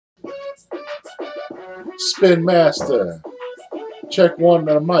Spin master. Check one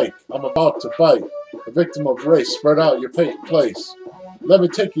on a mic. I'm about to bite. A victim of race. Spread out your Peyton place. Let me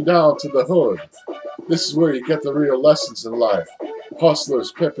take you down to the hood. This is where you get the real lessons in life.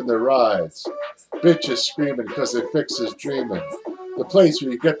 Hustlers pimping their rides. Bitches screaming because their fix is dreaming. The place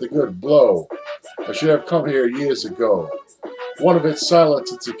where you get the good blow. I should have come here years ago. One of its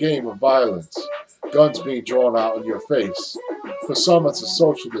silence, it's a game of violence. Guns being drawn out in your face. For some, it's a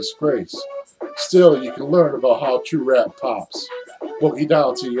social disgrace. Still, you can learn about how true rap pops. Boogie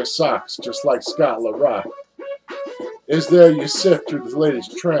down to your socks, just like Scott Lerock. Is there you sift through the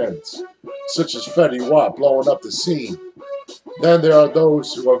latest trends, such as Fetty Wap blowing up the scene. Then there are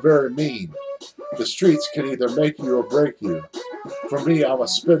those who are very mean. The streets can either make you or break you. For me, I'm a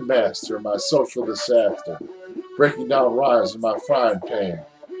spin master in my social disaster, breaking down rhymes in my frying pan,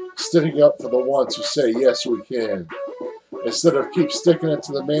 sticking up for the ones who say yes we can. Instead of keep sticking it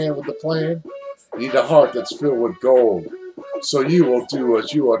to the man with the plan, you need a heart that's filled with gold. So you will do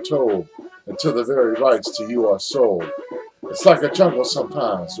as you are told, until the very rights to you are sold. It's like a jungle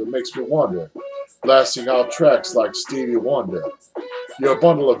sometimes, so it makes me wonder, blasting out tracks like Stevie Wonder. You're a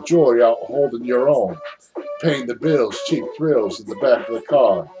bundle of joy out holding your own, paying the bills, cheap thrills in the back of the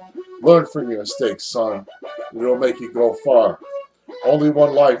car. Learn from your mistakes, son. It'll make you go far. Only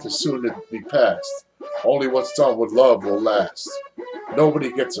one life is soon to be passed. Only what's done with love will last.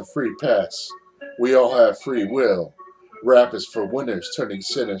 Nobody gets a free pass. We all have free will. Rap is for winners, turning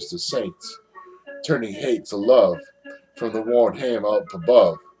sinners to saints, turning hate to love, from the worn hand up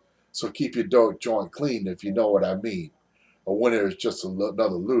above. So keep your dope joint clean if you know what I mean. A winner is just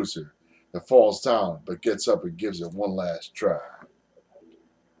another loser that falls down but gets up and gives it one last try.